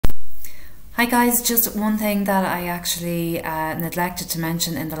Hi guys, just one thing that I actually neglected to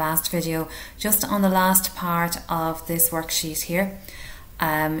mention in the last video. Just on the last part of this worksheet here,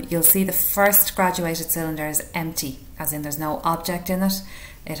 you'll see the first graduated cylinder is empty, as in there's no object in it.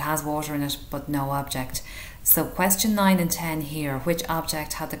 It has water in it but no object. So question 9 and 10 here, which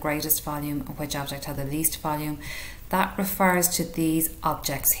object had the greatest volume and which object had the least volume, that refers to these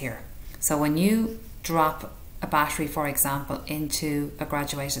objects here. So when you drop a battery, for example, into a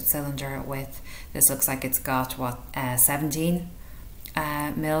graduated cylinder with, this looks like it's got what, 17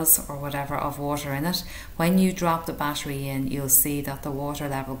 mils or whatever of water in it. When you drop the battery in, you'll see that the water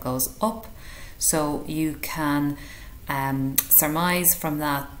level goes up. So you can surmise from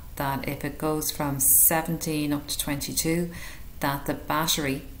that that if it goes from 17 up to 22, that the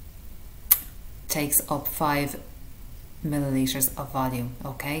battery takes up 5 milliliters of volume.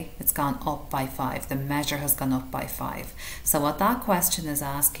 Okay, it's gone up by 5. The measure has gone up by 5. So what that question is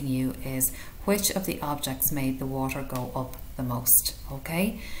asking you is which of the objects made the water go up the most.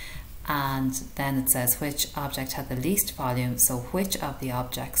 Okay, and then it says which object had the least volume. So which of the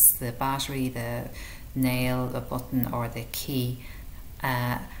objects, the battery, the nail, the button or the key,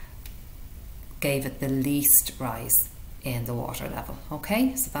 gave it the least rise in the water level.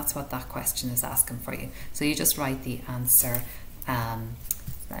 Okay, so that's what that question is asking for you. So you just write the answer.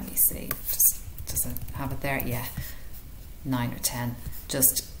 Let me see, does it have it there? Yeah, 9 or 10.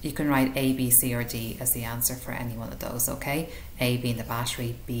 Just, you can write A, B, C or D as the answer for any one of those. Okay, A being the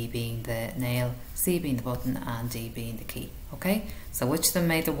battery, B being the nail, C being the button and D being the key. Okay, so which of them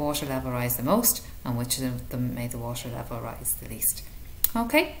made the water level rise the most and which of them made the water level rise the least?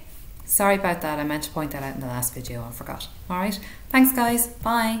 Okay, sorry about that, I meant to point that out in the last video and forgot. Alright, thanks guys,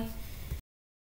 bye.